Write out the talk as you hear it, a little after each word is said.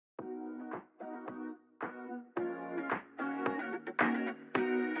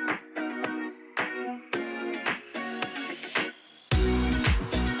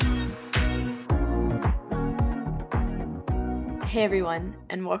Hey everyone,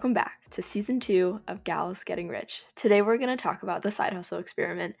 and welcome back to season 2 of Gals Getting Rich. Today we're going to talk about the side hustle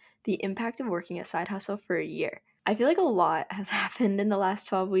experiment, the impact of working a side hustle for a year. I feel like a lot has happened in the last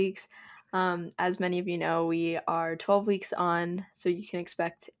 12 weeks. As many of you know, we are 12 weeks on, so you can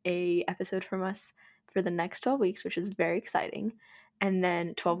expect a episode from us for the next 12 weeks, which is very exciting. And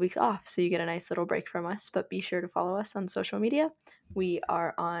then 12 weeks off, so you get a nice little break from us. But be sure to follow us on social media. We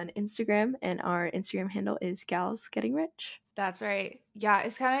are on Instagram, and our Instagram handle is Gals Getting Rich. That's right. Yeah,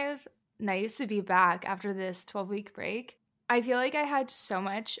 it's kind of nice to be back after this 12-week break. I feel like I had so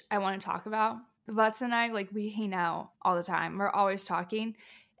much I want to talk about. Butts and I, we hang out all the time. We're always talking.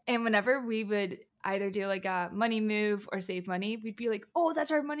 And whenever we would either do like a money move or save money, we'd be like, oh,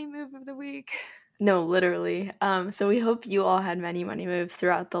 that's our money move of the week. No, literally. So we hope you all had many money moves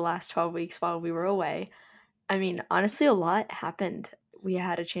throughout the last 12 weeks while we were away. I mean, honestly, a lot happened. We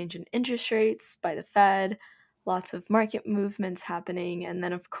had a change in interest rates by the Fed, lots of market movements happening, and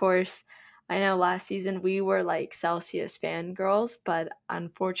then, of course, I know last season we were like Celsius fangirls, but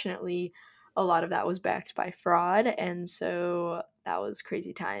unfortunately, a lot of that was backed by fraud, and so that was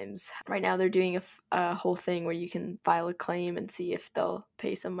crazy times. Right now, they're doing a whole thing where you can file a claim and see if they'll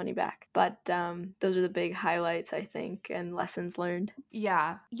pay some money back. But those are the big highlights, I think, and lessons learned.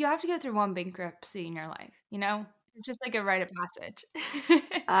 Yeah, you have to go through one bankruptcy in your life, you know? It's just like a rite of passage.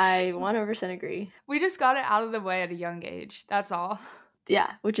 I 100% agree. We just got it out of the way at a young age. That's all.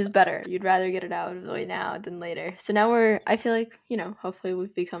 Yeah, which is better. You'd rather get it out of the way now than later. So now I feel like, hopefully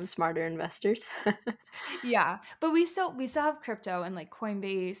we've become smarter investors. Yeah, but we still have crypto and like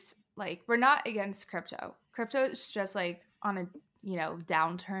Coinbase. Like we're not against crypto. Crypto is just like on a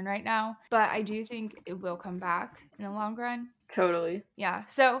downturn right now, but I do think it will come back in the long run. Totally. Yeah,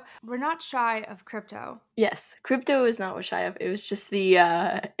 so we're not shy of crypto. Yes, crypto is not what shy of. It was just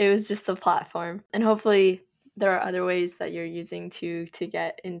the platform. And hopefully there are other ways that you're using to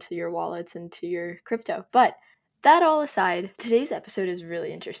get into your wallets and to your crypto. But that all aside, today's episode is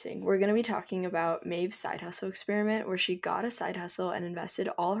really interesting. We're going to be talking about Maeve's side hustle experiment, where she got a side hustle and invested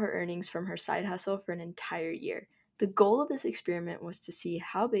all her earnings from her side hustle for an entire year. The goal of this experiment was to see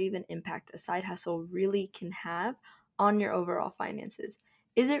how big of an impact a side hustle really can have on your overall finances.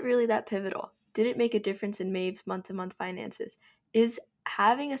 Is it really that pivotal? Did it make a difference in Maeve's month to month finances? Is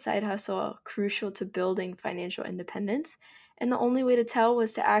having a side hustle crucial to building financial independence? And the only way to tell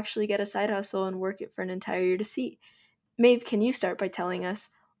was to actually get a side hustle and work it for an entire year to see. Maeve, can you start by telling us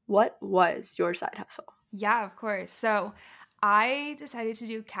what was your side hustle? Yeah, of course. So I decided to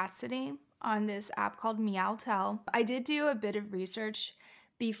do cat sitting on this app called Meowtel. I did do a bit of research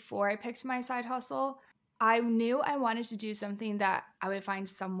before I picked my side hustle. I knew I wanted to do something that I would find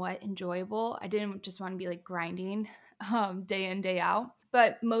somewhat enjoyable. I didn't just want to be like grinding day in, day out,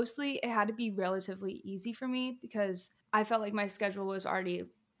 but mostly it had to be relatively easy for me because I felt like my schedule was already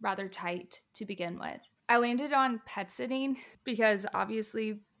rather tight to begin with. I landed on pet sitting because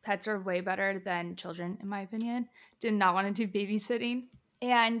obviously pets are way better than children, in my opinion. Did not want to do babysitting.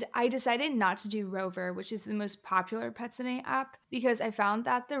 And I decided not to do Rover, which is the most popular pet sitting app, because I found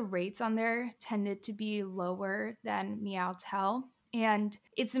that the rates on there tended to be lower than Meowtel. And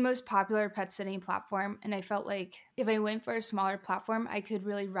it's the most popular pet sitting platform. And I felt like if I went for a smaller platform, I could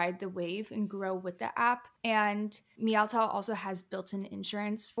really ride the wave and grow with the app. And Meowtel also has built in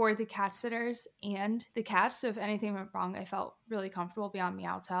insurance for the cat sitters and the cats. So if anything went wrong, I felt really comfortable beyond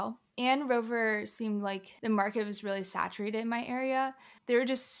Meowtel. And Rover seemed like the market was really saturated in my area. There were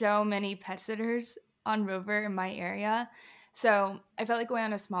just so many pet sitters on Rover in my area. So I felt like going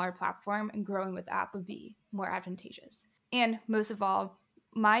on a smaller platform and growing with the app would be more advantageous. And most of all,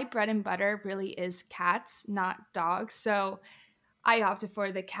 my bread and butter really is cats, not dogs. So I opted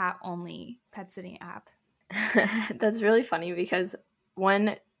for the cat only pet sitting app. That's really funny because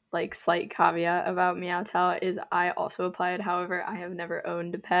one like slight caveat about Meowtel is I also applied. However, I have never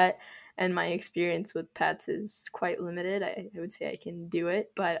owned a pet, and my experience with pets is quite limited. I would say I can do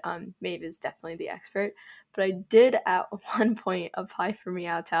it, but Maeve is definitely the expert. But I did at one point apply for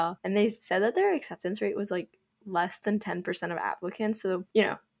Meowtel, and they said that their acceptance rate was like less than 10% of applicants. So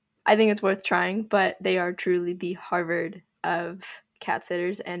I think it's worth trying. But they are truly the Harvard of cat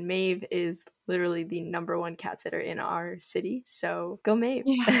sitters, and Maeve is literally the number one cat sitter in our city. So go Maeve.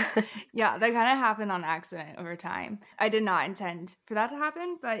 Yeah. Yeah, that kind of happened on accident over time. I did not intend for that to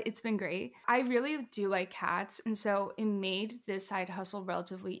happen, but it's been great. I really do like cats, and so it made this side hustle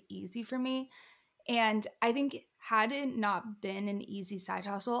relatively easy for me. And I think had it not been an easy side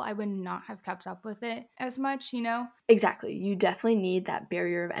hustle, I would not have kept up with it as much. Exactly. You definitely need that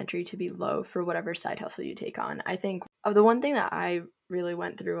barrier of entry to be low for whatever side hustle you take on. I think the one thing that I really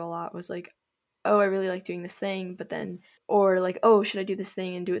went through a lot was like oh, I really like doing this thing, but then, or like, oh, should I do this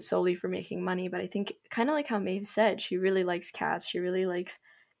thing and do it solely for making money? But I think kind of like how Maeve said, she really likes cats. She really likes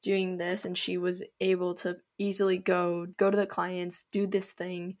doing this, and she was able to easily go to the clients, do this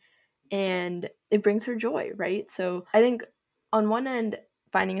thing, and it brings her joy, right? So I think on one end,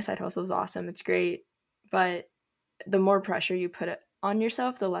 finding a side hustle is awesome. It's great, but the more pressure you put on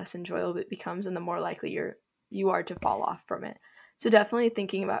yourself, the less enjoyable it becomes, and the more likely you are to fall off from it. So definitely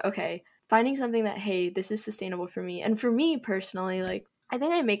thinking about, okay, finding something that, hey, this is sustainable for me. And for me personally, like, I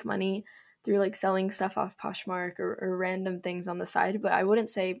think I make money through like selling stuff off Poshmark or random things on the side, but I wouldn't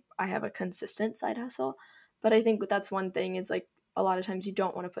say I have a consistent side hustle. But I think that's one thing is like a lot of times you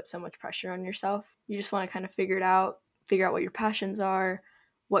don't want to put so much pressure on yourself. You just want to kind of figure out what your passions are,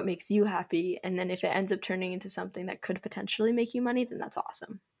 what makes you happy, and then if it ends up turning into something that could potentially make you money, then that's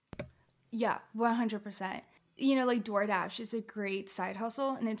awesome. Yeah, 100%. You know, like DoorDash is a great side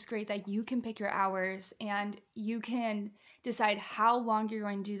hustle, and it's great that you can pick your hours and you can decide how long you're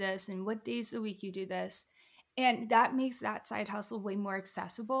going to do this and what days a week you do this. And that makes that side hustle way more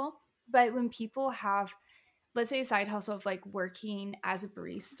accessible. But when people have, let's say, a side hustle of like working as a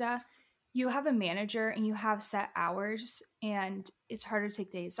barista, you have a manager and you have set hours, and it's harder to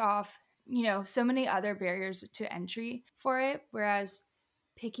take days off. You know, so many other barriers to entry for it. Whereas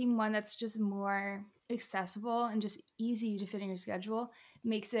picking one that's just more accessible and just easy to fit in your schedule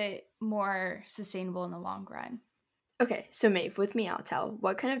makes it more sustainable in the long run. Okay, so Maeve, with Meowtel,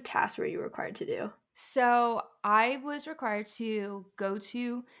 what kind of tasks were you required to do? So I was required to go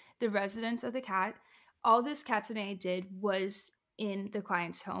to the residence of the cat. All this cat sitting I did was in the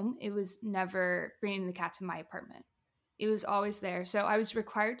client's home. It was never bringing the cat to my apartment. It was always there. So I was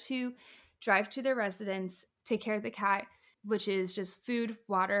required to drive to their residence, take care of the cat, which is just food,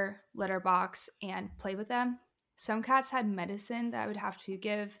 water, litter box, and play with them. Some cats had medicine that I would have to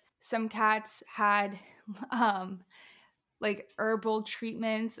give. Some cats had um, like herbal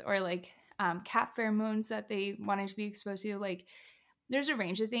treatments or like cat pheromones that they wanted to be exposed to. Like there's a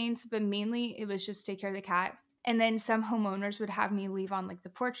range of things, but mainly it was just take care of the cat. And then some homeowners would have me leave on like the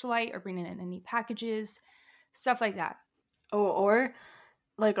porch light or bring in any packages, stuff like that. Oh, or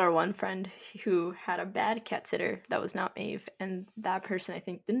like our one friend who had a bad cat sitter that was not Maeve, and that person, I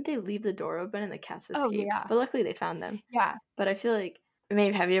think, didn't they leave the door open and the cats Oh escaped? yeah. But luckily they found them. Yeah. But I feel like,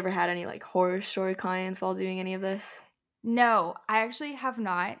 Maeve, have you ever had any like horror story clients while doing any of this? No, I actually have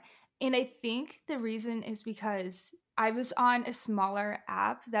not. And I think the reason is because I was on a smaller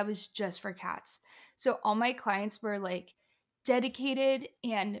app that was just for cats. So all my clients were like dedicated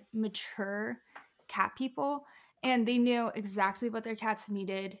and mature cat people, and they knew exactly what their cats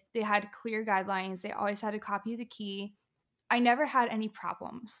needed. They had clear guidelines. They always had a copy of the key. I never had any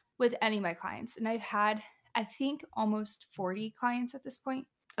problems with any of my clients. And I've had, I think, almost 40 clients at this point.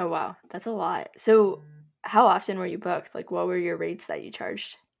 Oh wow, that's a lot. So how often were you booked? Like what were your rates that you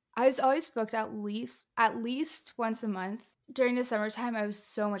charged? I was always booked at least once a month. During the summertime, I was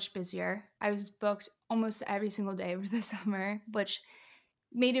so much busier. I was booked almost every single day over the summer, which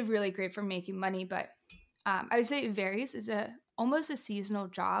made it really great for making money. But I would say it varies. It's a almost a seasonal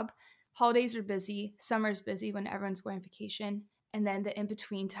job. Holidays are busy. Summer's busy when everyone's going on vacation, and then the in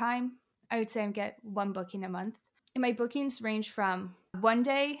between time, I would say I get one booking a month. And my bookings range from one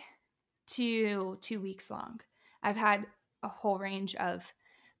day to 2 weeks long. I've had a whole range of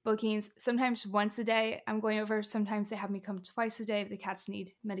bookings. Sometimes once a day, I'm going over. Sometimes they have me come twice a day if the cats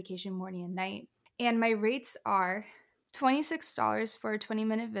need medication morning and night. And my rates are $26 for a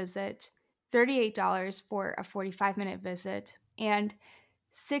 20-minute visit, $38 for a 45-minute visit, and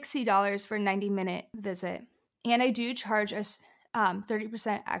 $60 for a 90-minute visit. And I do charge us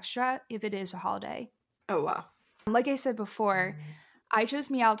 30% extra if it is a holiday. Oh wow. Like I said before, I chose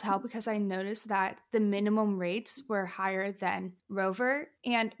Meowtel because I noticed that the minimum rates were higher than Rover,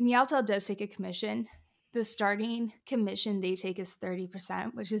 and Meowtel does take a commission. The starting commission they take is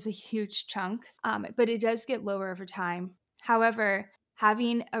 30%, which is a huge chunk, but it does get lower over time. However,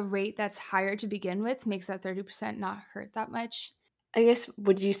 having a rate that's higher to begin with makes that 30% not hurt that much. I guess,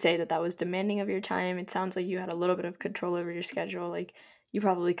 would you say that that was demanding of your time? It sounds like you had a little bit of control over your schedule. Like you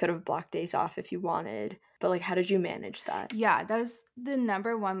probably could have blocked days off if you wanted, but like how did you manage that? Yeah, that was the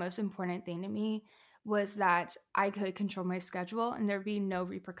number one most important thing to me, was that I could control my schedule and there'd be no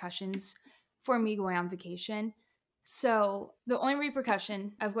repercussions for me going on vacation. So the only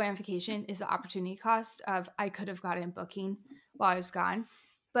repercussion of going on vacation is the opportunity cost of I could have gotten booking while I was gone.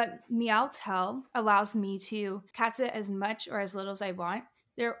 But Meowtel allows me to cat sit as much or as little as I want.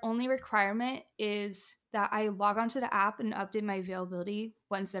 Their only requirement is that I log onto the app and update my availability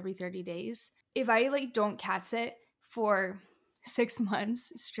once every 30 days. If I like don't cat sit for 6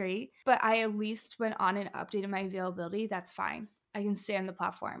 months straight, but I at least went on and updated my availability. That's fine. I can stay on the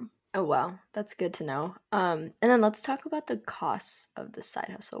platform. Oh wow, that's good to know. And then let's talk about the costs of the side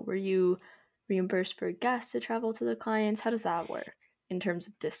hustle. Were you reimbursed for gas to travel to the clients? How does that work in terms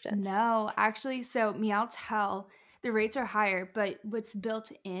of distance? No, actually, so Meowtel, the rates are higher, but what's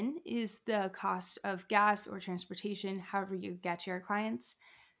built in is the cost of gas or transportation, however you get to your clients.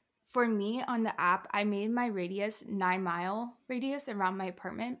 For me on the app, I made my radius 9 mile radius around my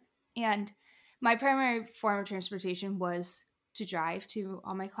apartment. And my primary form of transportation was to drive to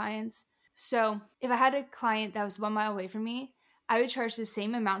all my clients. So if I had a client that was 1 mile away from me, I would charge the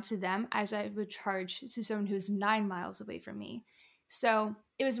same amount to them as I would charge to someone who's 9 miles away from me. So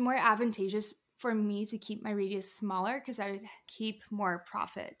it was more advantageous for me to keep my radius smaller because I would keep more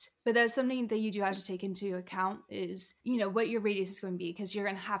profit. But that's something that you do have to take into account is, what your radius is going to be because you're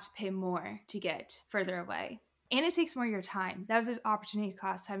going to have to pay more to get further away. And it takes more of your time. That was an opportunity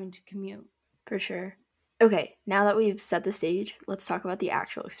cost having to commute. For sure. Okay, now that we've set the stage, let's talk about the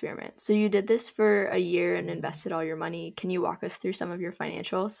actual experiment. So you did this for a year and invested all your money. Can you walk us through some of your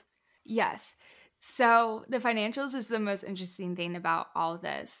financials? Yes. So the financials is the most interesting thing about all of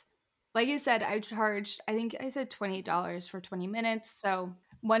this. Like I said, I think I said $28 for 20 minutes. So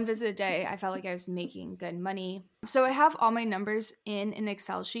one visit a day, I felt like I was making good money. So I have all my numbers in an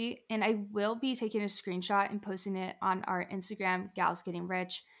Excel sheet, and I will be taking a screenshot and posting it on our Instagram, Gals Getting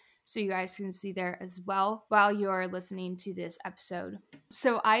Rich, so you guys can see there as well while you're listening to this episode.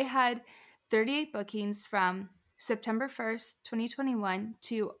 So I had 38 bookings from September 1st, 2021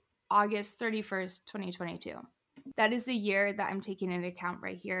 to August 31st, 2022. That is the year that I'm taking into account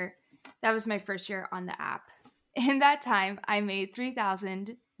right here. That was my first year on the app. In that time, I made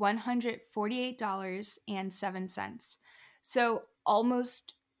 $3,148.07. So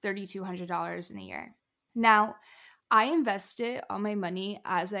almost $3,200 in a year. Now, I invested all my money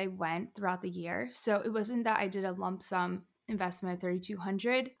as I went throughout the year. So it wasn't that I did a lump sum investment of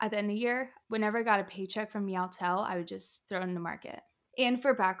 $3,200 at the end of the year. Whenever I got a paycheck from Meowtel, I would just throw it in the market. And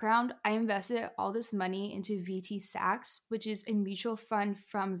for background, I invested all this money into VT Sachs, which is a mutual fund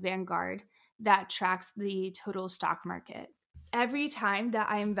from Vanguard that tracks the total stock market. Every time that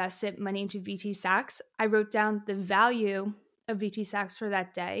I invested money into VT Sachs, I wrote down the value of VT Sachs for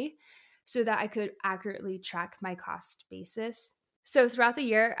that day so that I could accurately track my cost basis. So throughout the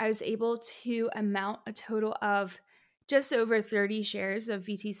year, I was able to amount a total of just over 30 shares of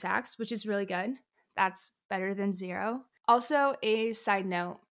VT Sachs, which is really good. That's better than zero. Also, a side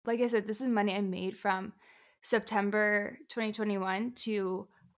note, like I said, this is money I made from September 2021 to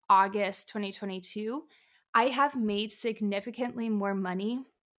August 2022. I have made significantly more money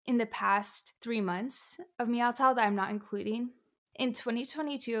in the past 3 months of Meowtel that I'm not including. In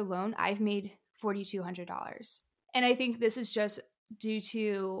 2022 alone, I've made $4,200. And I think this is just due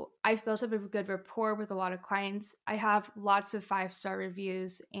to I've built up a good rapport with a lot of clients. I have lots of 5-star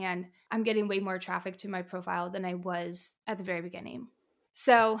reviews, and I'm getting way more traffic to my profile than I was at the very beginning.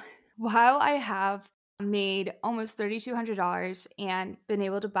 So while I have made almost $3,200 and been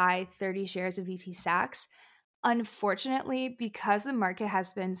able to buy 30 shares of VT Sachs, unfortunately, because the market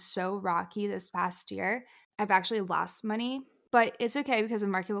has been so rocky this past year, I've actually lost money. But it's okay because the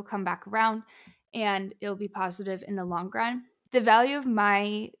market will come back around and it'll be positive in the long run. The value of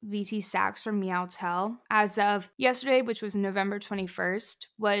my VT Sachs from Meowtel as of yesterday, which was November 21st,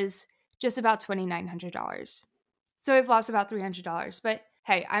 was just about $2,900. So I've lost about $300. But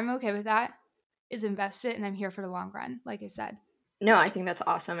hey, I'm okay with that. It's invested and I'm here for the long run, like I said. No, I think that's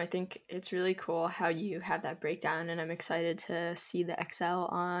awesome. I think it's really cool how you have that breakdown, and I'm excited to see the Excel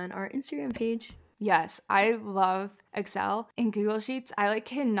on our Instagram page. Yes, I love Excel and Google Sheets. I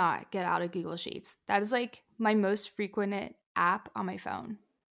cannot get out of Google Sheets. That is my most frequent app on my phone.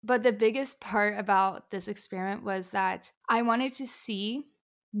 But the biggest part about this experiment was that I wanted to see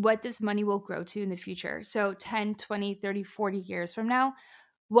what this money will grow to in the future. So 10, 20, 30, 40 years from now,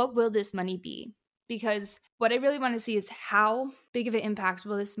 what will this money be? Because what I really want to see is how big of an impact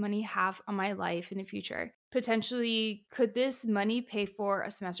will this money have on my life in the future. Potentially, could this money pay for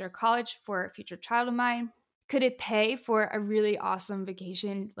a semester of college for a future child of mine? Could it pay for a really awesome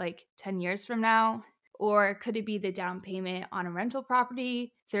vacation 10 years from now? Or could it be the down payment on a rental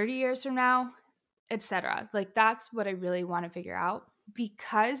property 30 years from now, etc.? That's what I really want to figure out.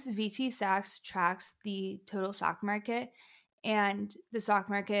 Because VT Sachs tracks the total stock market and the stock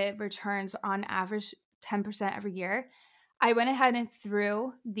market returns on average 10% every year, I went ahead and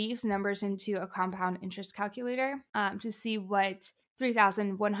threw these numbers into a compound interest calculator to see what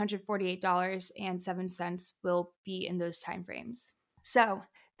 $3,148.07 will be in those time frames. So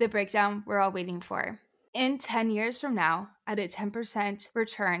the breakdown we're all waiting for. In 10 years from now, at a 10%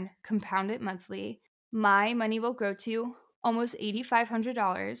 return compounded monthly, my money will grow to almost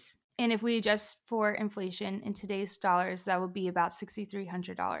 $8,500. And if we adjust for inflation in today's dollars, that would be about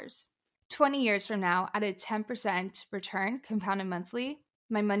 $6,300. 20 years from now, at a 10% return compounded monthly,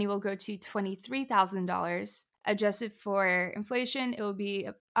 my money will grow to $23,000. Adjusted for inflation, it will be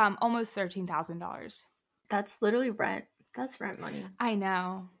almost $13,000. That's literally rent. That's rent money. I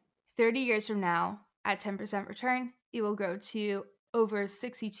know. 30 years from now, at 10% return, it will grow to over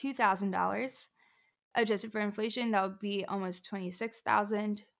 $62,000. Adjusted for inflation, that would be almost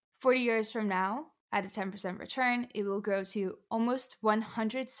 $26,000. 40 years from now, at a 10% return, it will grow to almost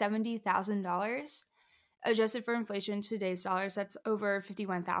 $170,000. Adjusted for inflation, today's dollars, that's over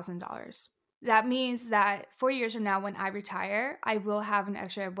 $51,000. That means that 40 years from now, when I retire, I will have an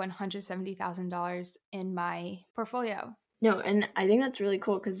extra $170,000 in my portfolio. No, and I think that's really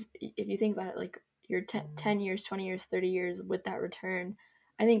cool because if you think about it, like your 10 years, 20 years, 30 years with that return,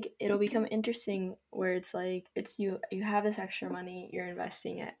 I think it'll become interesting where it's like it's you have this extra money, you're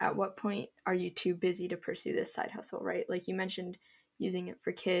investing it. At what point are you too busy to pursue this side hustle, right? Like you mentioned using it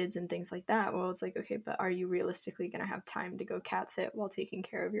for kids and things like that. Well, it's like, okay, but are you realistically going to have time to go cat sit while taking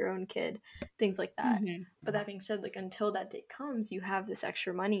care of your own kid? Things like that. Mm-hmm. But that being said, like until that day comes, you have this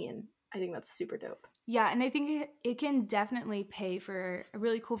extra money, and I think that's super dope. Yeah, and I think it can definitely pay for a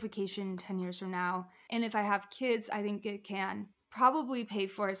really cool vacation 10 years from now. And if I have kids, I think it can probably pay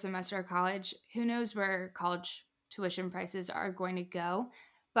for a semester of college. Who knows where college tuition prices are going to go,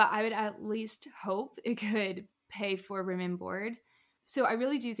 but I would at least hope it could pay for room and board. So I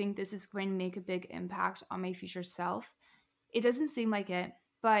really do think this is going to make a big impact on my future self. It doesn't seem like it,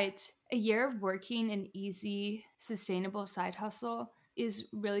 but a year of working an easy, sustainable side hustle is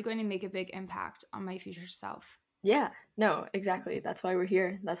really going to make a big impact on my future self. Yeah, no, exactly. That's why we're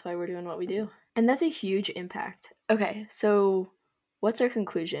here. That's why we're doing what we do. And that's a huge impact. Okay, so what's our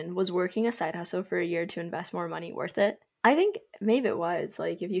conclusion? Was working a side hustle for a year to invest more money worth it? I think maybe it was.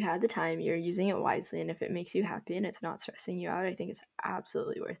 Like, if you had the time, you're using it wisely, and if it makes you happy and it's not stressing you out, I think it's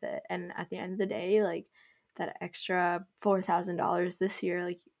absolutely worth it. And at the end of the day, like, that extra $4,000 this year,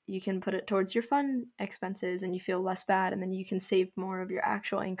 like, you can put it towards your fun expenses and you feel less bad, and then you can save more of your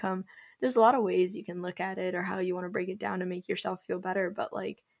actual income. There's a lot of ways you can look at it or how you want to break it down to make yourself feel better, but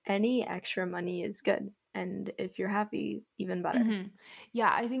like any extra money is good, and if you're happy, even better. Mm-hmm.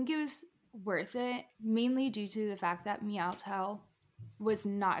 Yeah, I think it was worth it, mainly due to the fact that Meowtel was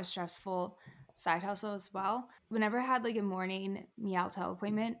not a stressful side hustle as well. Whenever I had like a morning Meowtel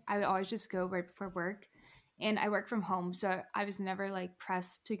appointment, I would always just go right before work. And I work from home, so I was never like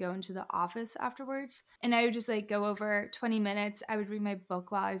pressed to go into the office afterwards. And I would just like go over 20 minutes. I would read my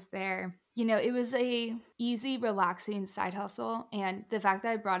book while I was there. You know, it was a easy, relaxing side hustle. And the fact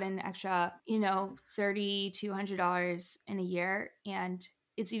that I brought in extra, $3,200 in a year, and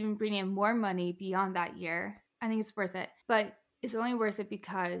it's even bringing in more money beyond that year, I think it's worth it. But it's only worth it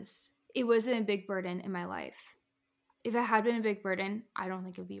because it wasn't a big burden in my life. If it had been a big burden, I don't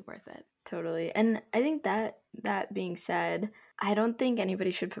think it would be worth it. Totally. And I think that being said, I don't think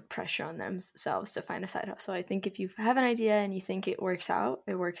anybody should put pressure on themselves to find a side hustle. I think if you have an idea and you think it works out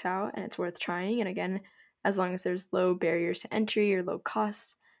and it's worth trying. And again, as long as there's low barriers to entry or low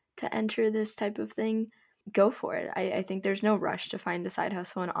costs to enter this type of thing, go for it. I think there's no rush to find a side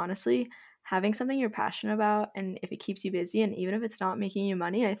hustle. And honestly, having something you're passionate about, and if it keeps you busy and even if it's not making you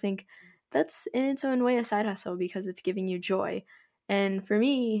money, I think that's in its own way a side hustle because it's giving you joy. And for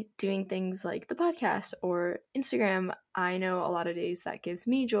me, doing things like the podcast or Instagram, I know a lot of days that gives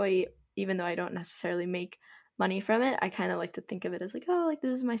me joy, even though I don't necessarily make money from it. I kind of like to think of it as like, oh, like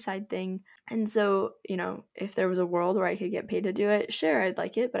this is my side thing. And so, if there was a world where I could get paid to do it, sure, I'd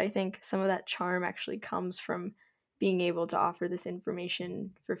like it. But I think some of that charm actually comes from being able to offer this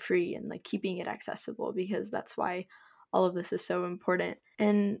information for free and like keeping it accessible, because that's why all of this is so important.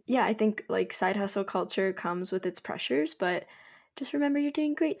 And yeah, I think like side hustle culture comes with its pressures, but just remember you're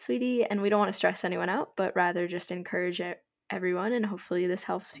doing great, sweetie. And we don't want to stress anyone out, but rather just encourage everyone. And hopefully this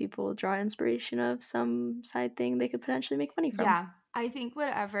helps people draw inspiration of some side thing they could potentially make money from. Yeah, I think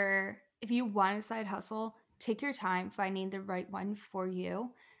if you want a side hustle, take your time finding the right one for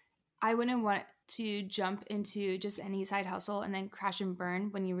you. I wouldn't want to jump into just any side hustle and then crash and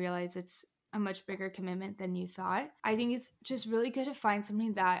burn when you realize it's a much bigger commitment than you thought. I think it's just really good to find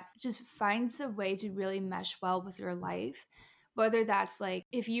something that just finds a way to really mesh well with your life. Whether that's like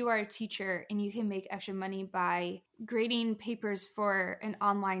if you are a teacher and you can make extra money by grading papers for an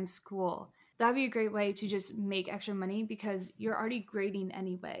online school, that'd be a great way to just make extra money because you're already grading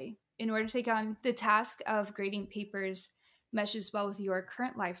anyway. In order to take on the task of grading papers meshes well with your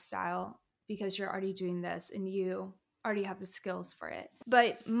current lifestyle because you're already doing this and you already have the skills for it.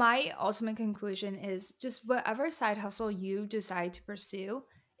 But my ultimate conclusion is just whatever side hustle you decide to pursue,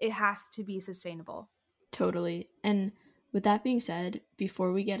 it has to be sustainable. Totally. And with that being said,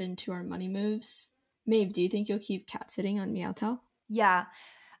 before we get into our money moves, Maeve, do you think you'll keep cat sitting on Meowtown? Yeah,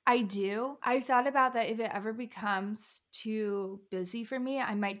 I do. I thought about that if it ever becomes too busy for me,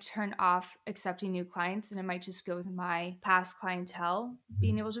 I might turn off accepting new clients and I might just go with my past clientele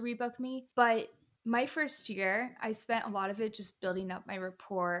being able to rebook me. But my first year, I spent a lot of it just building up my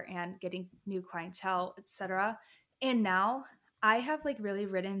rapport and getting new clientele, etc. And now I have like really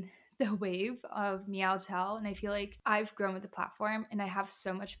ridden the wave of Meowtel, and I feel like I've grown with the platform and I have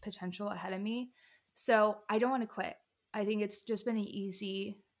so much potential ahead of me. So I don't want to quit. I think it's just been an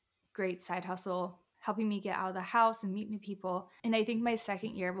easy, great side hustle, helping me get out of the house and meet new people. And I think my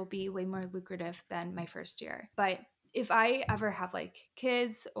second year will be way more lucrative than my first year. But if I ever have like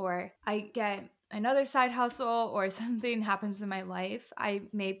kids or I get another side hustle or something happens in my life, I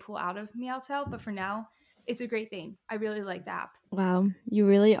may pull out of Meowtel. But for now, it's a great thing. I really like the app. Wow, you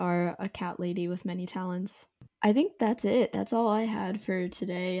really are a cat lady with many talents. I think that's it. That's all I had for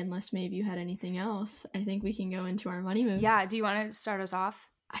today, unless maybe you had anything else. I think we can go into our money moves. Yeah, do you want to start us off?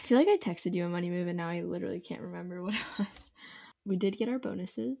 I feel like I texted you a money move and now I literally can't remember what it was. We did get our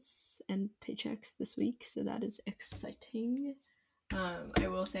bonuses and paychecks this week, so that is exciting. I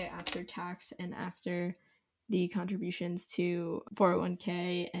will say after tax and after the contributions to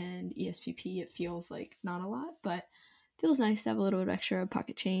 401k and ESPP, it feels like not a lot, but feels nice to have a little bit of extra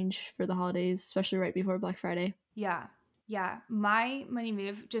pocket change for the holidays, especially right before Black Friday. Yeah. Yeah. My money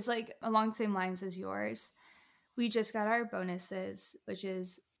move, just like along the same lines as yours, we just got our bonuses, which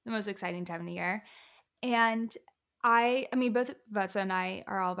is the most exciting time of the year. And I mean, both Vesa and I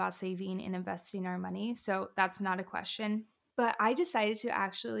are all about saving and investing our money. So that's not a question. But I decided to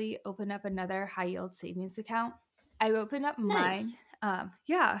actually open up another high yield savings account. I opened up mine. Nice.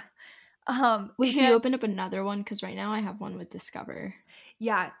 Yeah. Wait, so you opened up another one? Because right now I have one with Discover.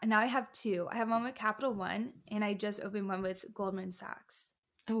 Yeah. And now I have two. I have one with Capital One and I just opened one with Goldman Sachs.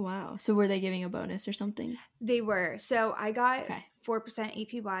 Oh, wow. So were they giving a bonus or something? They were. So I got 4%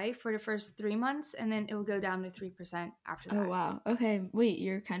 APY for the first 3 months, and then it will go down to 3% after that. Oh, wow. Okay. Wait,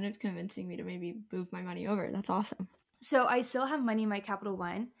 you're kind of convincing me to maybe move my money over. That's awesome. So I still have money in my Capital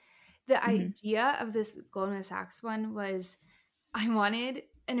One. The idea of this Goldman Sachs one was I wanted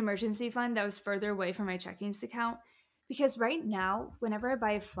an emergency fund that was further away from my checkings account because right now, whenever I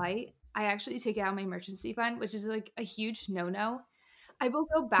buy a flight, I actually take out my emergency fund, which is like a huge no-no. I will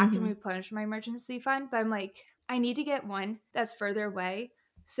go back and replenish my emergency fund, but I'm like, I need to get one that's further away.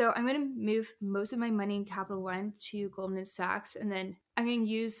 So I'm going to move most of my money in Capital One to Goldman Sachs, and then I'm going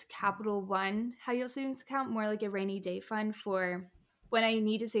to use Capital One high yield savings account more like a rainy day fund for when I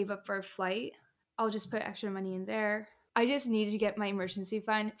need to save up for a flight. I'll just put extra money in there. I just needed to get my emergency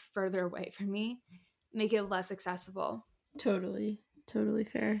fund further away from me, make it less accessible. Totally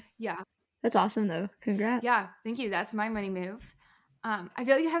fair. Yeah. That's awesome though. Congrats. Yeah, thank you. That's my money move. I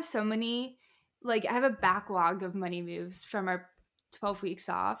feel like I have so many, like I have a backlog of money moves from our 12 weeks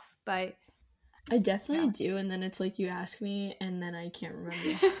off, but I definitely do. And then it's like you ask me and then I can't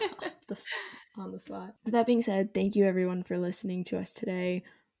remember on the spot. With that being said, thank you everyone for listening to us today.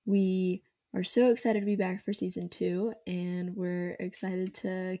 We are so excited to be back for season 2 and we're excited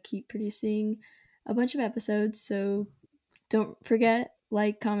to keep producing a bunch of episodes. So don't forget,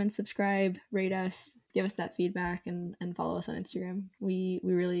 like, comment, subscribe, rate us, give us that feedback, and follow us on Instagram. We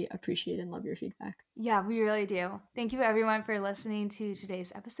really appreciate and love your feedback. Yeah, we really do. Thank you everyone for listening to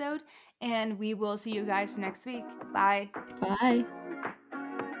today's episode, and we will see you guys next week. Bye. Bye.